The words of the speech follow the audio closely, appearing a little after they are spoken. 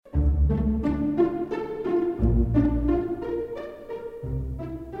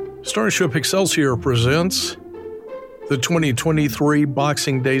Starship Excelsior presents the 2023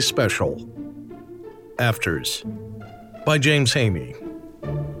 Boxing Day Special, Afters, by James Hamey.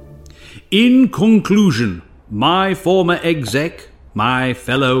 In conclusion, my former exec, my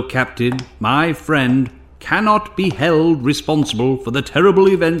fellow captain, my friend, cannot be held responsible for the terrible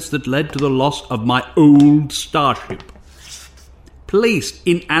events that led to the loss of my old starship. Placed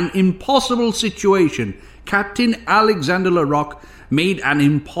in an impossible situation, Captain Alexander LaRocque made an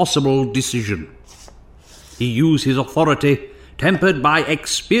impossible decision. He used his authority, tempered by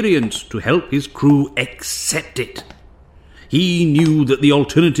experience, to help his crew accept it. He knew that the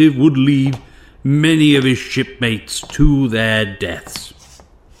alternative would lead many of his shipmates to their deaths.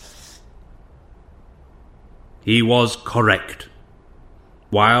 He was correct.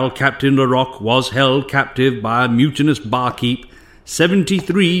 While Captain LaRocque was held captive by a mutinous barkeep,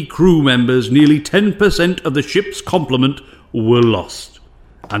 73 crew members, nearly 10% of the ship's complement, were lost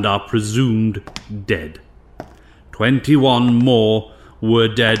and are presumed dead. 21 more were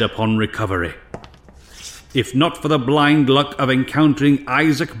dead upon recovery. If not for the blind luck of encountering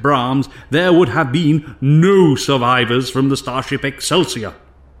Isaac Brahms, there would have been no survivors from the Starship Excelsior.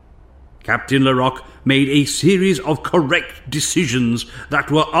 Captain LaRocque made a series of correct decisions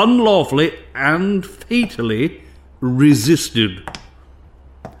that were unlawfully and fatally resisted.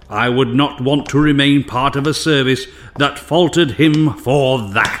 I would not want to remain part of a service that faltered him for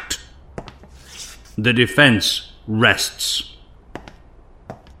that. The defense rests.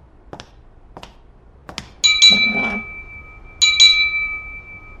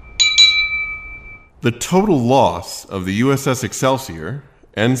 The total loss of the USS Excelsior,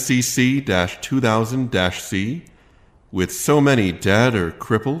 NCC-2000-C, with so many dead or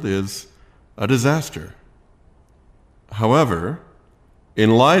crippled, is a disaster. However, in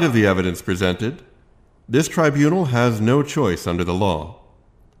light of the evidence presented, this tribunal has no choice under the law.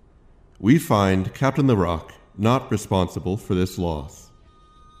 We find Captain LaRocque not responsible for this loss.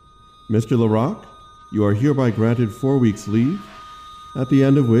 Mr. LaRocque, you are hereby granted 4 weeks' leave, at the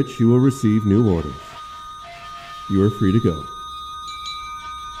end of which you will receive new orders. You are free to go.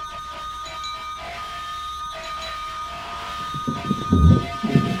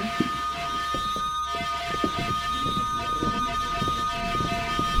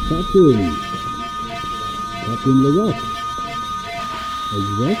 Captain LaRocque.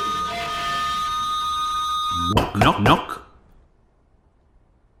 Exec? Knock, knock, knock.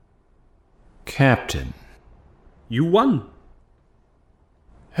 Captain. You won.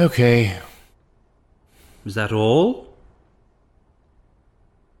 Okay. Is that all?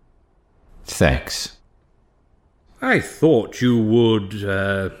 Thanks. I thought you would,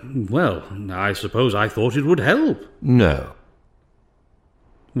 I suppose I thought it would help. No.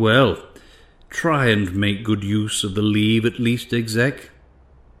 Well, try and make good use of the leave at least, exec.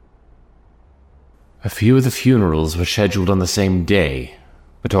 A few of the funerals were scheduled on the same day,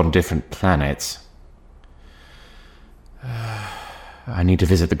 but on different planets. I need to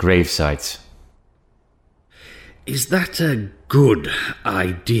visit the grave sites. Is that a good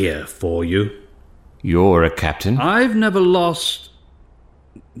idea for you? You're a captain? I've never lost...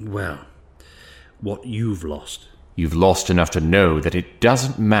 what you've lost. You've lost enough to know that it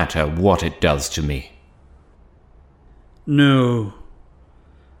doesn't matter what it does to me. No,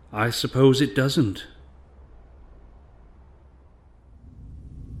 I suppose it doesn't.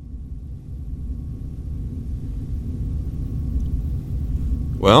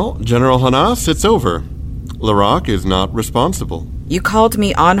 Well, General Hanas, it's over. LaRocque is not responsible. You called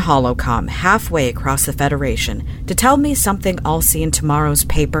me on holocom halfway across the Federation to tell me something I'll see in tomorrow's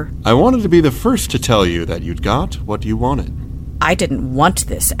paper. I wanted to be the first to tell you that you'd got what you wanted. I didn't want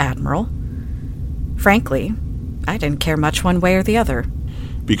this, Admiral. Frankly, I didn't care much one way or the other.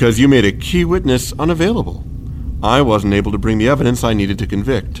 Because you made a key witness unavailable. I wasn't able to bring the evidence I needed to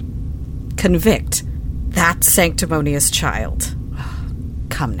convict. Convict? That sanctimonious child.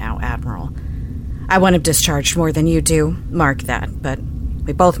 Come now, Admiral. I want him discharged more than you do, mark that, but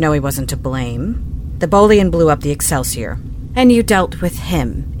we both know he wasn't to blame. The Bolian blew up the Excelsior, and you dealt with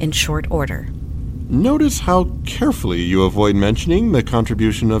him in short order. Notice how carefully you avoid mentioning the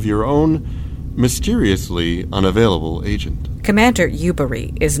contribution of your own mysteriously unavailable agent. Commander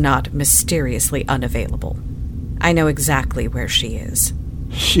Ubery is not mysteriously unavailable. I know exactly where she is.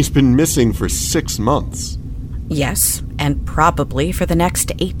 She's been missing for 6 months. Yes, and probably for the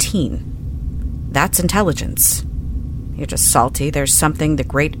next 18. That's intelligence. You're just salty there's something the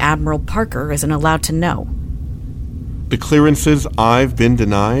great Admiral Parker isn't allowed to know. The clearances I've been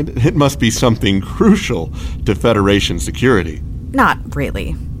denied? It must be something crucial to Federation security. Not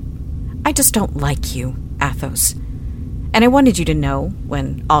really. I just don't like you, Athos. And I wanted you to know,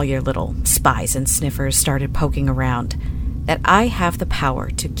 when all your little spies and sniffers started poking around, that I have the power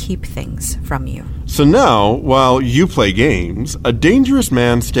to keep things from you. So now, while you play games, a dangerous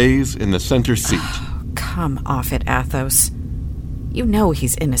man stays in the center seat. Come off it, Athos. You know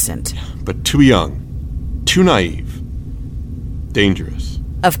he's innocent. But too young, too naive, dangerous.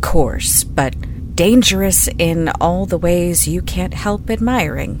 Of course, but dangerous in all the ways you can't help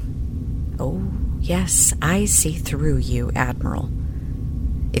admiring. Oh, yes, I see through you, Admiral.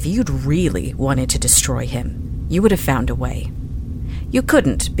 If you'd really wanted to destroy him, you would have found a way. You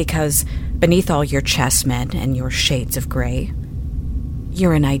couldn't, because beneath all your chessmen and your shades of gray,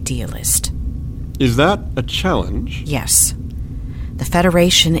 you're an idealist. Is that a challenge? Yes. The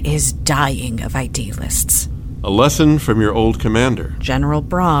Federation is dying of idealists. A lesson from your old commander. General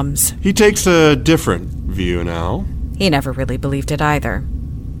Brahms. He takes a different view now. He never really believed it either.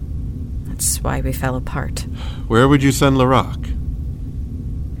 That's why we fell apart. Where would you send Larac?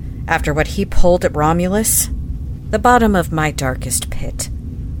 After what he pulled at Romulus, the bottom of my darkest pit.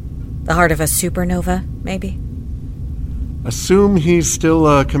 The heart of a supernova, maybe? Assume he's still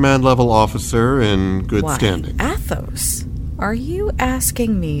a command-level officer in good standing. Athos, are you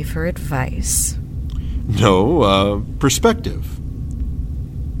asking me for advice? No, perspective.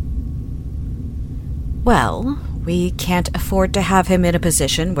 Well, we can't afford to have him in a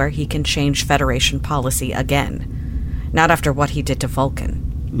position where he can change Federation policy again. Not after what he did to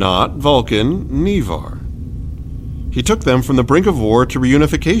Vulcan. Not Vulcan, Nevar. He took them from the brink of war to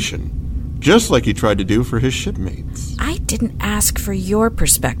reunification, just like he tried to do for his shipmates. I didn't ask for your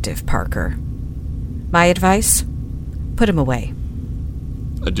perspective, Parker. My advice? Put him away.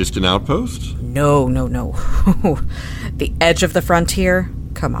 A distant outpost? No. The edge of the frontier?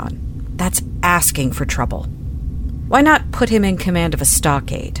 Come on. That's asking for trouble. Why not put him in command of a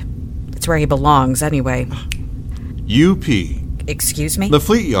stockade? It's where he belongs, anyway. UP. Excuse me? The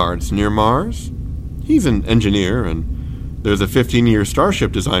fleet yards near Mars. He's an engineer, and there's a 15-year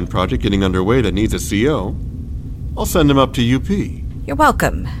Starship design project getting underway that needs a CO. I'll send him up to UP. You're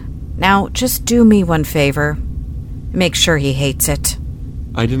welcome. Now, just do me one favor. Make sure he hates it.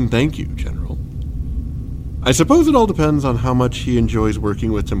 I didn't thank you, General. I suppose it all depends on how much he enjoys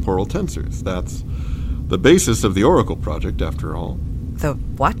working with temporal tensors. That's the basis of the Oracle project, after all. The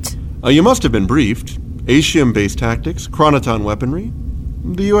what? You must have been briefed. Asium-based tactics, chronoton weaponry,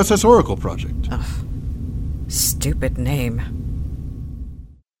 the USS Oracle project. Ugh. Stupid name.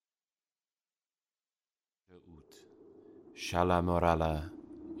 Shala morala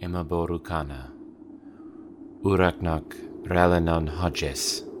emaborukana. Uraknak ralanon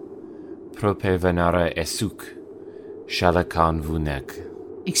hodges. Propevanara esuk. Shalakan vunek.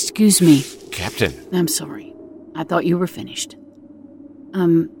 Excuse me. Captain. I'm sorry. I thought you were finished.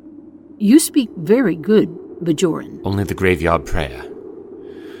 You speak very good Bajoran. Only the graveyard prayer.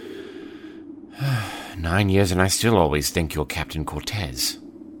 9 years and I still always think you're Captain Cortez.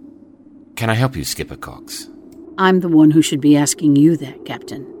 Can I help you, Skipper Cox? I'm the one who should be asking you that,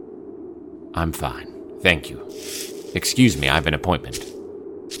 Captain. I'm fine. Thank you. Excuse me, I have an appointment.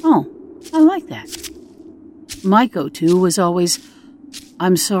 Oh, I like that. My go-to was always,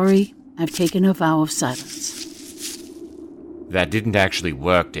 I'm sorry, I've taken a vow of silence. That didn't actually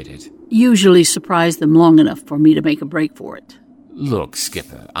work, did it? Usually surprise them long enough for me to make a break for it. Look,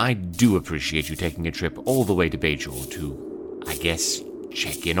 Skipper, I do appreciate you taking a trip all the way to Bajor to, I guess,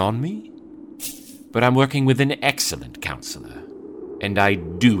 check in on me? But I'm working with an excellent counselor, and I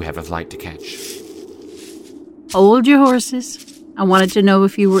do have a flight to catch. Hold your horses. I wanted to know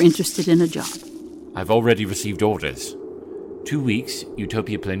if you were interested in a job. I've already received orders. 2 weeks,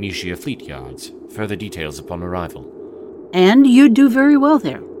 Utopia Planitia Fleet Yards. Further details upon arrival. And you'd do very well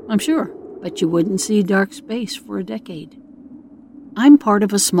there, I'm sure. But you wouldn't see dark space for a decade. I'm part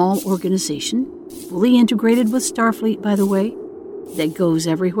of a small organization, fully integrated with Starfleet, by the way, that goes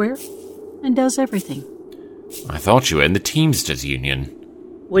everywhere and does everything. I thought you were in the Teamsters Union.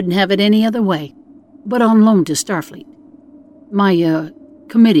 Wouldn't have it any other way, but on loan to Starfleet. My,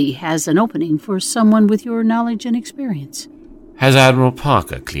 committee has an opening for someone with your knowledge and experience. Has Admiral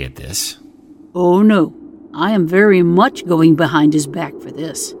Parker cleared this? Oh, no. I am very much going behind his back for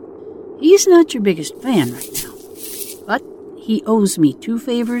this. He's not your biggest fan right now, but he owes me 2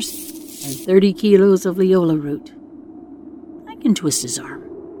 favors and 30 kilos of Leola root. I can twist his arm,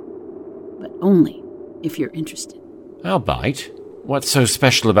 but only if you're interested. I'll bite. What's so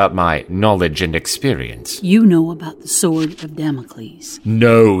special about my knowledge and experience? You know about the Sword of Damocles.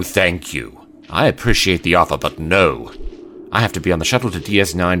 No, thank you. I appreciate the offer, but no. I have to be on the shuttle to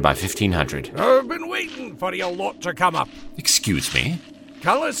DS9 by 1500. I've been waiting for your lot to come up. Excuse me?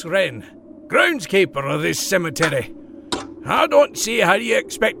 Callus Wren, groundskeeper of this cemetery. I don't see how you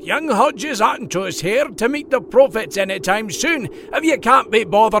expect young Hodges Attentoes here to meet the prophets anytime soon if you can't be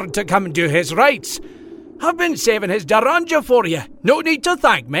bothered to come and do his rites. I've been saving his Daranja for you. No need to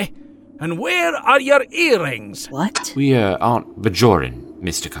thank me. And where are your earrings? What? We aren't Bajoran,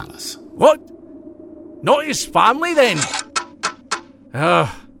 Mr. Callas. What? Not his family, then?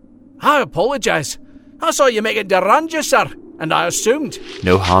 I apologise. I saw you making Daranja, sir, and I assumed.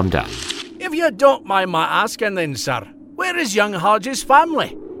 No harm done. If you don't mind my asking then, sir, where is young Hodges'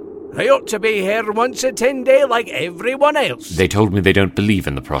 family? They ought to be here once a 10-day like everyone else. They told me they don't believe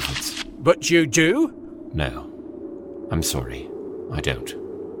in the prophets. But you do? No. I'm sorry. I don't.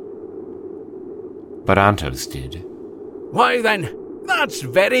 But Antos did. Why then, that's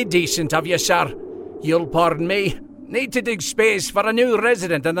very decent of you, sir. You'll pardon me. Need to dig space for a new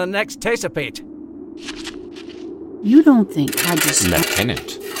resident in the next Tessipate. You don't think Hodges...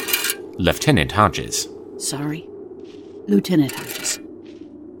 Lieutenant Hodges. Sorry. Lieutenant Hodges.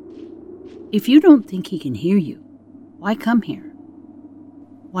 If you don't think he can hear you, why come here?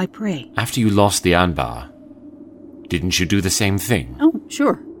 Why pray? After you lost the Anbar, didn't you do the same thing? Oh,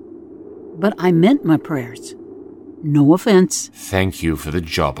 sure. But I meant my prayers. No offense. Thank you for the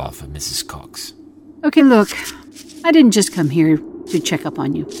job offer, Mrs. Cox. Okay, look. I didn't just come here to check up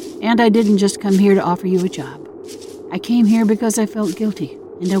on you. And I didn't just come here to offer you a job. I came here because I felt guilty,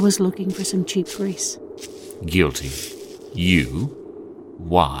 and I was looking for some cheap grace. Guilty? You?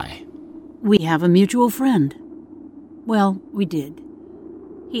 Why? We have a mutual friend. Well, we did.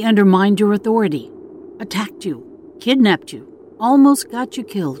 He undermined your authority, attacked you, kidnapped you, almost got you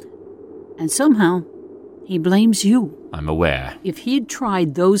killed. And somehow, he blames you. I'm aware. If he'd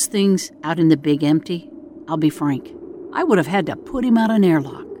tried those things out in the big empty, I'll be frank, I would have had to put him out an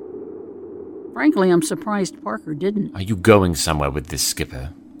airlock. Frankly, I'm surprised Parker didn't. Are you going somewhere with this,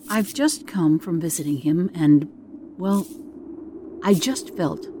 Skipper? I've just come from visiting him and, well, I just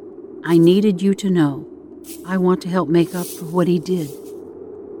felt I needed you to know I want to help make up for what he did.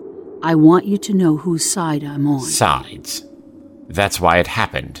 I want you to know whose side I'm on. Sides? That's why it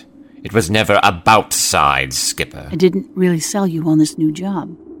happened. It was never about sides, Skipper. I didn't really sell you on this new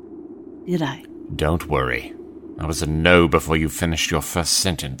job, did I? Don't worry. I was a no before you finished your first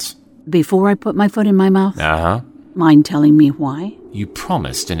sentence. Before I put my foot in my mouth? Uh-huh. Mind telling me why? You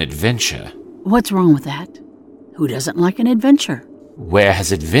promised an adventure. What's wrong with that? Who doesn't like an adventure? Where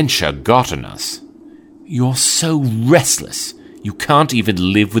has adventure gotten us? You're so restless. You can't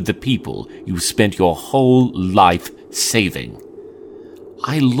even live with the people you spent your whole life saving.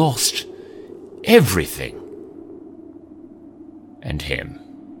 I lost everything. And him.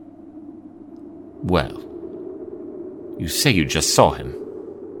 Well, you say you just saw him.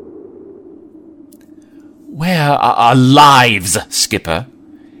 Where are our lives, Skipper?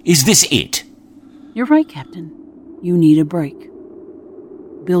 Is this it? You're right, Captain. You need a break.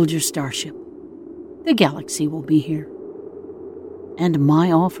 Build your starship. The galaxy will be here. And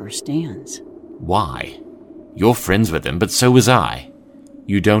my offer stands. Why? You're friends with him, but so was I.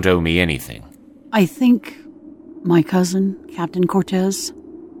 You don't owe me anything. I think my cousin, Captain Cortez,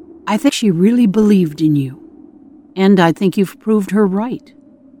 I think she really believed in you. And I think you've proved her right.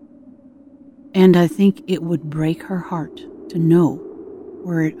 And I think it would break her heart to know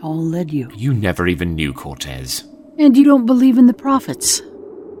where it all led you. You never even knew Cortez. And you don't believe in the prophets.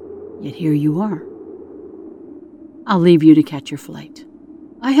 Yet here you are. I'll leave you to catch your flight.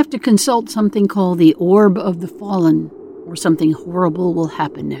 I have to consult something called the Orb of the Fallen, or something horrible will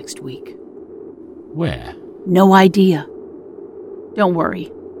happen next week. Where? No idea. Don't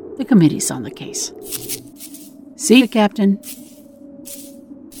worry. The committee's on the case. See you, Captain.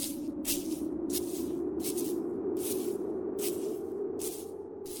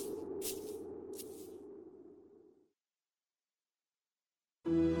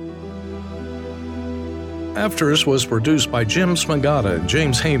 Afters was produced by Jim Smagata and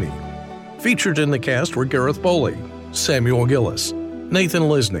James Hamey. Featured in the cast were Gareth Boley, Samuel Gillis, Nathan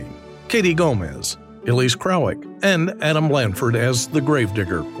Lisney, Katie Gomez, Elise Krawick, and Adam Blanford as the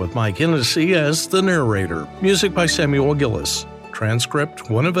Gravedigger, with Mike Hennessy as the narrator. Music by Samuel Gillis.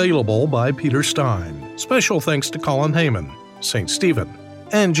 Transcript, when available, by Peter Stein. Special thanks to Colin Heyman, St. Stephen,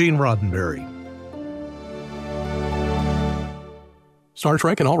 and Gene Roddenberry. Star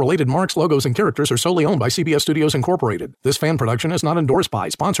Trek and all related marks, logos, and characters are solely owned by CBS Studios Incorporated. This fan production is not endorsed by,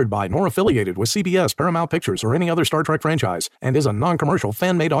 sponsored by, nor affiliated with CBS, Paramount Pictures, or any other Star Trek franchise, and is a non-commercial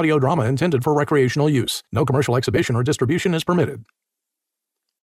fan-made audio drama intended for recreational use. No commercial exhibition or distribution is permitted.